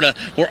Punta Gorda,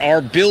 where our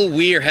Bill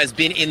Weir has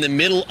been in the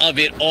middle of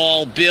it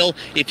all. Bill,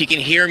 if you can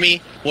hear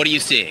me, what are you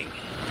seeing?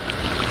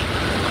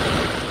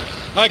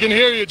 I can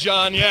hear you,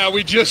 John. Yeah,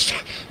 we just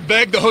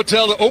begged the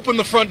hotel to open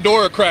the front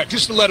door a crack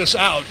just to let us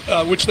out,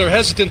 which they're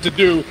hesitant to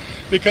do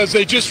because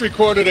they just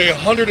recorded a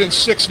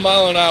 106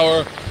 mile an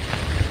hour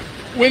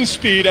wind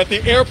speed at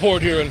the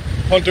airport here in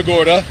Punta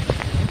Gorda.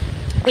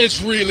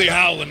 It's really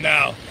howling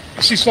now.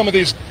 You see some of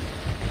these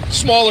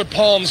smaller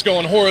palms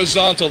going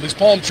horizontal, these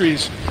palm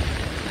trees.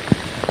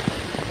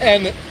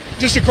 And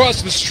just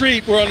across the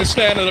street, we're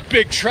understanding that a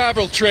big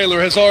travel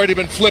trailer has already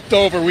been flipped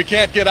over. We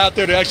can't get out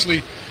there to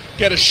actually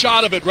get a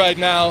shot of it right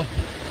now.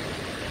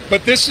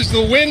 But this is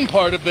the wind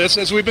part of this,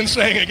 as we've been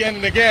saying again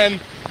and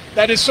again,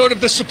 that is sort of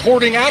the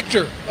supporting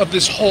actor of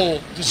this whole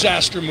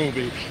disaster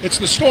movie. It's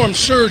the storm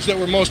surge that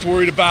we're most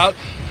worried about.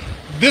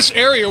 This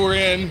area we're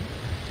in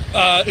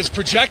is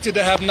projected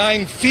to have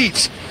 9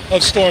 feet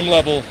of storm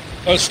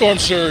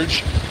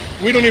surge.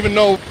 We don't even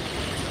know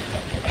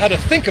how to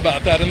think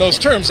about that in those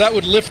terms. That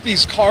would lift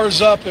these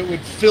cars up. It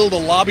would fill the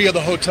lobby of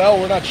the hotel.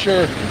 We're not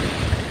sure.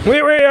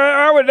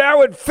 I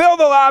would fill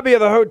the lobby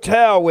of the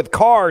hotel with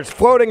cars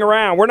floating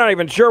around. We're not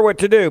even sure what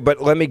to do,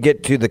 but let me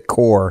get to the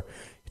core.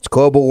 It's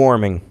global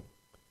warming.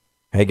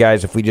 Hey,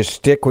 guys, if we just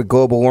stick with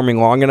global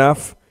warming long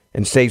enough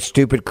and say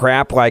stupid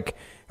crap like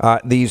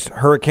these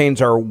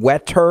hurricanes are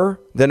wetter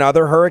than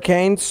other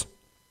hurricanes,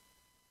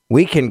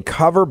 we can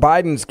cover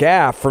Biden's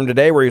gaffe from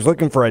today where he's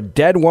looking for a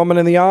dead woman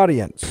in the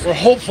audience. We're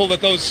hopeful that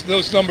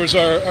those numbers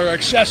are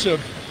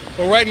excessive,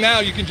 but right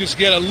now you can just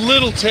get a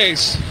little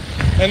taste.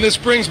 And this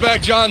brings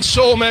back, John,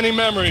 so many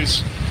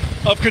memories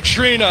of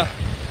Katrina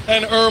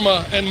and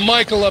Irma and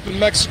Michael up in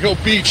Mexico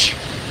Beach.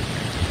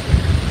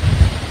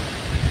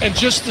 And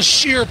just the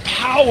sheer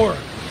power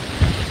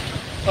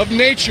of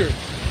nature.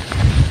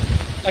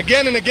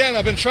 Again and again,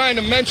 I've been trying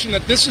to mention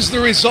that this is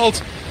the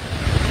result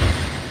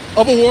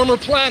of a warmer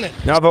planet.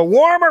 Now, the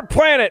warmer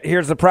planet,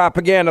 here's the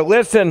propaganda.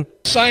 Listen.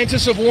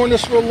 Scientists have warned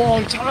us for a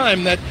long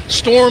time that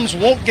storms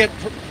won't get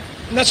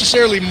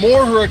necessarily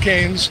more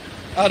hurricanes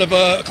out of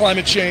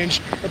climate change,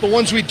 but the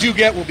ones we do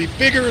get will be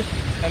bigger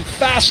and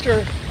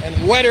faster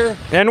and wetter.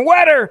 And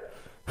wetter!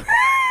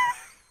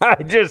 I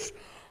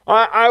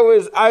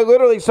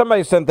literally,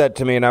 somebody sent that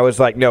to me and I was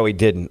like, no, he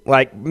didn't.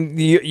 Like,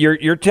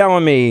 you're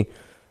telling me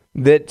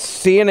that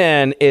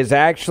CNN is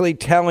actually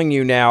telling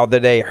you now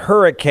that a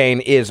hurricane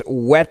is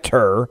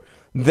wetter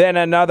than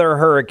another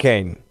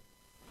hurricane.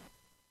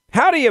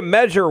 How do you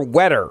measure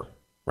wetter,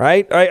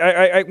 right?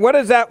 What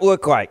does that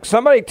look like?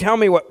 Somebody tell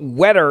me what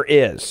wetter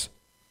is.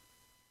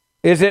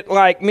 Is it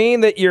like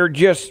mean that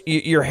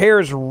your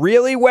hair's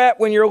really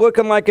wet when you're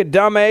looking like a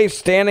dumb ace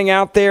standing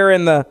out there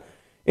in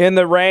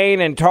the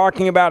rain and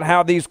talking about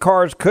how these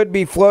cars could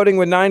be floating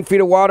with 9 feet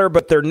of water,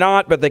 but they're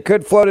not, but they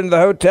could float into the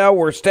hotel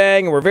we're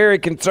staying and we're very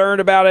concerned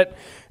about it?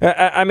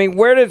 I mean,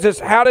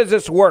 how does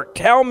this work?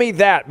 Tell me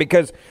that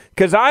because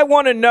I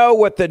want to know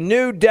what the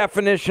new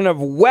definition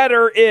of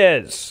wetter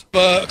is.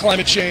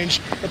 Climate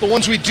change, but the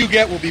ones we do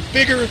get will be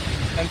bigger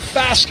and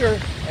faster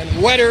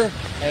and wetter.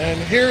 And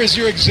here is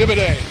your Exhibit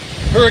A.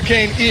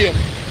 Hurricane Ian.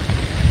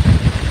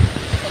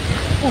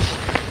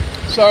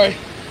 Oof. Sorry.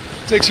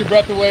 Takes your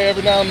breath away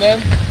every now and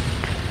then.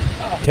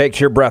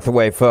 Takes your breath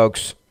away,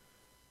 folks.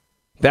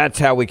 That's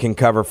how we can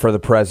cover for the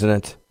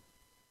president.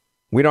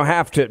 We don't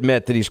have to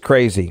admit that he's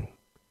crazy.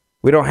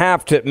 We don't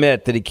have to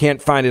admit that he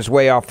can't find his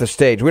way off the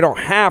stage. We don't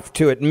have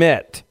to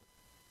admit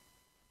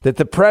that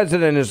the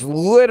president is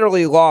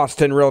literally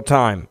lost in real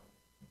time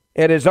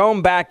at his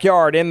own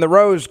backyard in the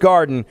Rose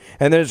Garden,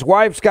 and then his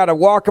wife's got to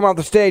walk him off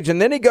the stage, and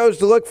then he goes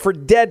to look for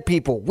dead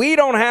people. We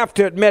don't have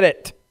to admit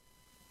it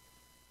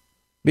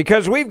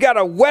because we've got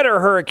a wetter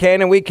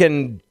hurricane, and we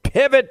can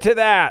pivot to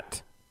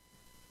that.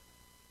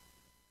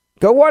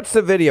 Go watch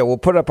the video. We'll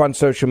put it up on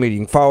social media.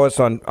 You can follow us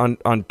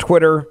on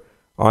Twitter,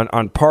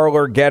 on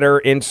Parler,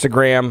 Getter,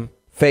 Instagram,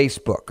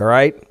 Facebook, all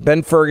right?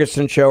 Ben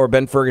Ferguson Show or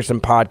Ben Ferguson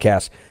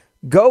Podcast.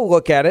 Go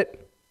look at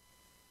it.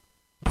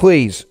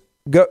 Please.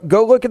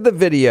 Go look at the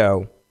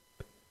video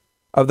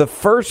of the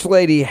First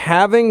Lady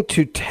having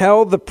to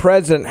tell the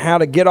president how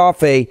to get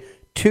off a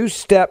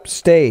 2-step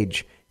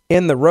stage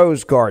in the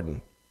Rose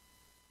Garden.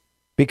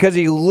 because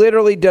he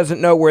literally doesn't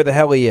know where the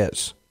hell he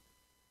is.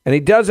 And he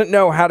doesn't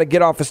know how to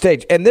get off the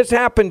stage. And this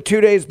happened 2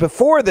 days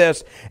before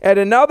this at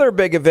another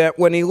big event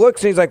when he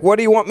looks and he's like, what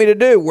do you want me to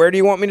do? Where do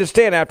you want me to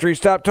stand after he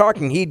stopped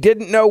talking? He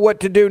didn't know what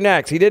to do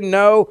next. He didn't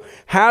know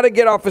how to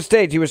get off the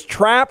stage. He was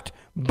trapped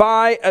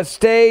by a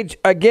stage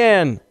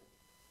again.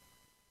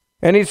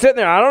 And he's sitting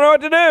there, I don't know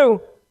what to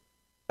do.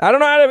 I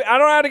don't know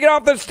how to get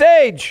off the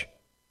stage.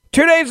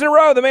 2 days in a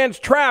row, the man's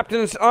trapped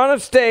and is on a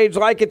stage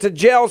like it's a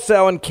jail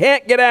cell and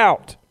can't get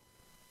out.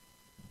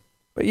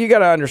 But you got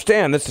to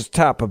understand, this is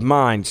top of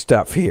mind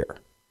stuff here.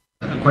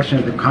 A question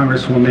of the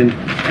congresswoman,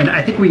 and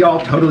I think we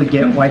all totally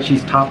get why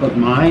she's top of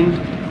mind.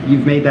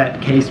 You've made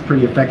that case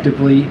pretty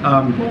effectively.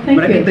 But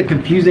I think the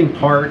confusing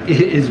part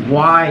is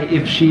why,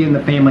 if she and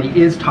the family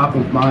is top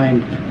of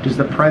mind, does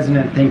the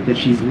president think that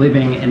she's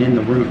living and in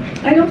the room?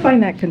 I don't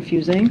find that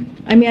confusing.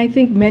 I mean, I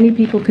think many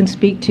people can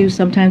speak to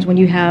sometimes when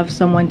you have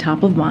someone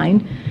top of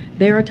mind,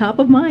 they're a top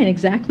of mind,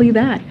 exactly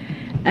that.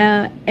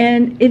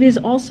 And it is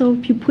also,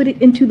 if you put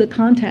it into the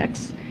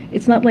context,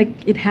 it's not like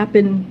it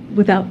happened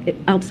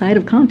outside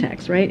of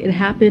context, right? It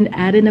happened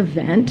at an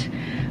event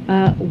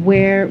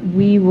where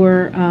we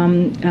were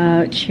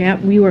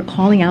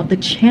calling out the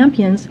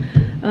champions,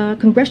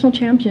 congressional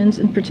champions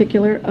in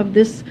particular, of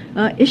this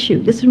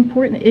issue, this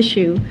important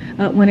issue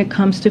when it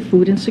comes to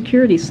food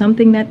insecurity,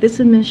 something that this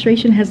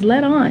administration has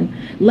led on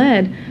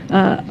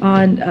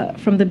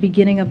from the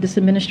beginning of this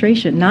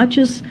administration, not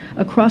just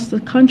across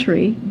the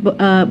country,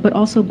 but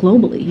also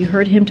globally. You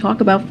heard him talk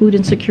about food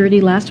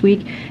insecurity last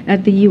week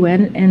at the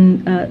UN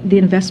and the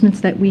investments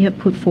that we have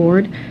put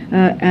forward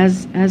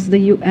as the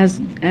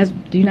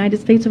United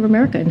States of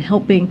America in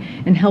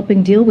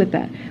helping deal with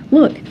that.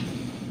 Look,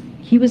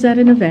 he was at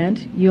an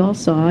event, you all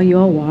saw, you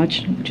all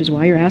watched, which is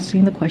why you're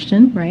asking the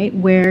question, right,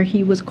 where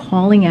he was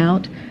calling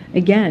out,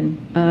 again,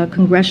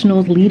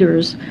 congressional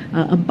leaders,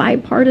 a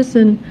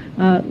bipartisan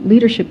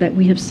leadership that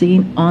we have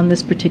seen on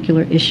this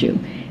particular issue.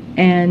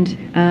 And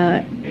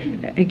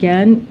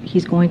again,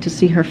 he's going to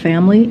see her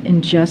family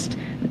in just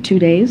 2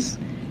 days.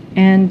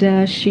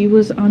 And she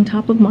was on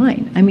top of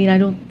mind. I mean,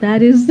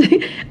 that is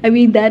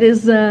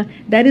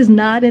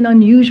not an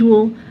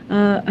unusual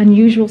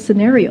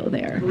scenario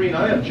there. Karine,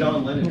 I have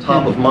John Lennon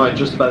top of mind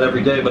just about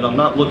every day, but I'm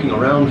not looking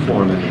around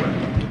for him anywhere.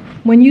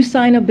 When you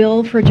sign a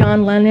bill for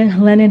John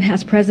Lennon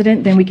as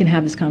president, then we can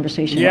have this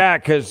conversation. Yeah,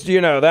 because, you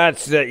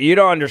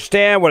don't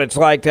understand what it's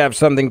like to have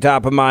something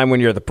top of mind when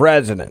you're the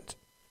president.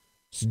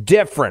 It's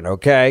different,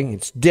 okay?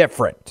 It's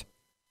different.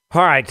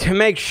 All right, to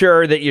make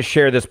sure that you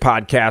share this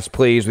podcast,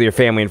 please, with your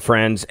family and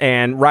friends,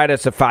 and write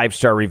us a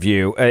 5-star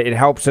review. It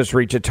helps us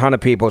reach a ton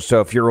of people.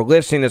 So if you're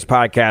listening to this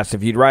podcast,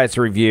 if you'd write us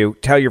a review,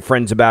 tell your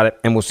friends about it,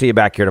 and we'll see you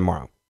back here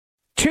tomorrow.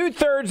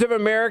 2/3 of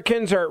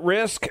Americans are at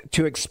risk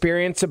to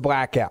experience a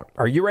blackout.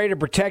 Are you ready to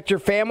protect your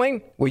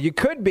family? Well, you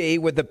could be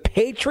with the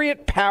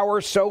Patriot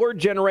Power Solar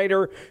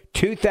Generator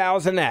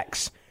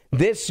 2000X.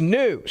 This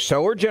new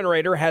solar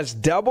generator has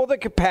double the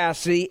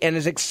capacity and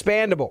is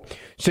expandable,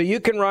 so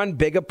you can run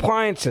big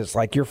appliances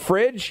like your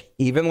fridge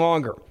even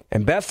longer.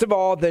 And best of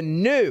all, the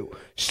new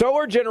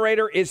solar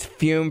generator is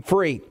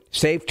fume-free,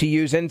 safe to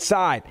use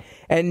inside,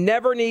 and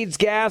never needs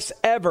gas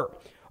ever.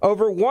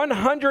 Over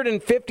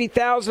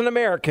 150,000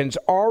 Americans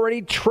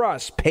already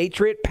trust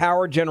Patriot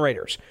Power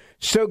Generators.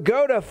 So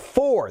go to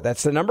 4,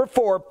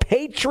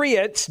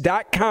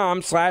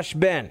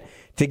 patriots.com/Ben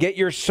to get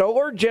your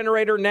solar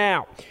generator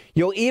now.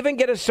 You'll even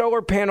get a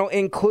solar panel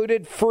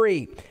included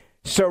free.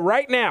 So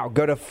right now,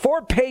 go to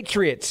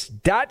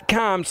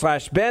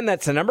 4patriots.com/Ben.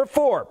 That's the number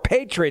 4,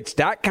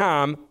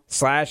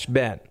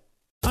 patriots.com/Ben.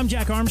 I'm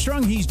Jack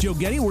Armstrong. He's Joe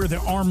Getty. We're the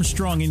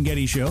Armstrong and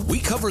Getty Show. We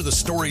cover the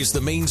stories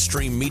the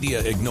mainstream media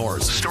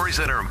ignores. Stories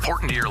that are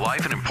important to your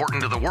life and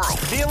important to the world.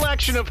 The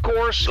election, of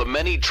course. The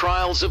many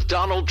trials of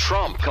Donald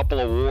Trump. Couple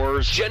of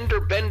wars.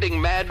 Gender-bending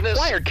madness.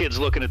 Why are kids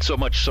looking at so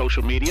much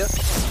social media?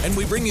 And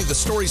we bring you the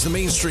stories the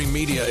mainstream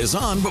media is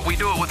on, but we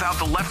do it without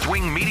the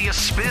left-wing media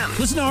spin.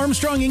 Listen to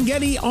Armstrong and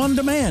Getty on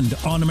demand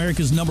on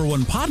America's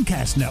 #1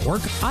 podcast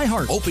network,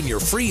 iHeart. Open your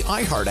free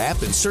iHeart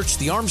app and search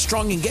the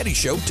Armstrong and Getty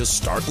Show to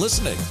start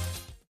listening.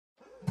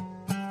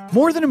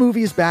 More Than a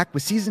Movie is back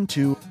with Season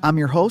 2. I'm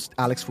your host,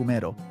 Alex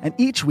Fumero, and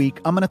each week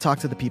I'm going to talk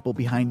to the people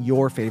behind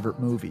your favorite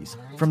movies.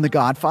 From The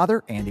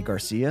Godfather, Andy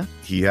Garcia.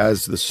 He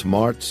has the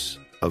smarts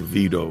of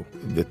Vito,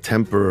 the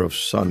temper of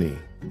Sonny,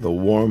 the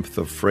warmth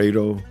of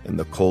Fredo, and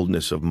the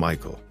coldness of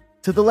Michael.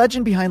 To the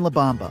legend behind La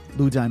Bamba,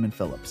 Lou Diamond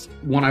Phillips.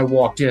 When I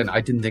walked in,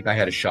 I didn't think I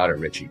had a shot at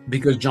Richie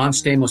because John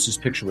Stamos'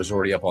 picture was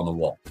already up on the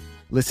wall.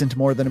 Listen to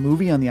More Than a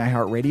Movie on the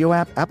iHeartRadio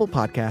app, Apple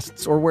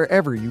Podcasts, or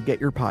wherever you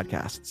get your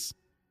podcasts.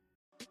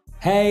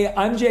 Hey,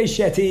 I'm Jay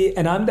Shetty,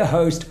 and I'm the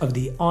host of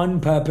the On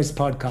Purpose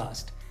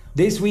podcast.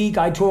 This week,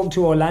 I talked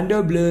to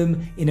Orlando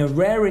Bloom in a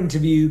rare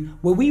interview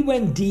where we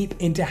went deep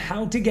into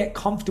how to get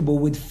comfortable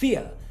with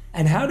fear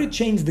and how to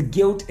change the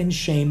guilt and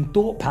shame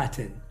thought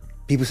pattern.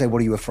 People say,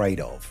 what are you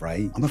afraid of,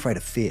 right? I'm afraid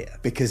of fear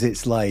because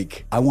it's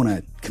like I want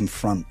to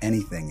confront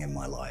anything in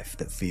my life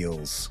that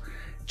feels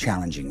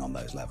challenging on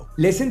those levels.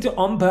 Listen to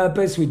On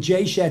Purpose with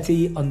Jay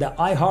Shetty on the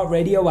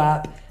iHeartRadio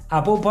app,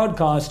 Apple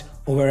Podcast,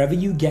 or wherever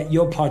you get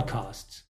your podcasts.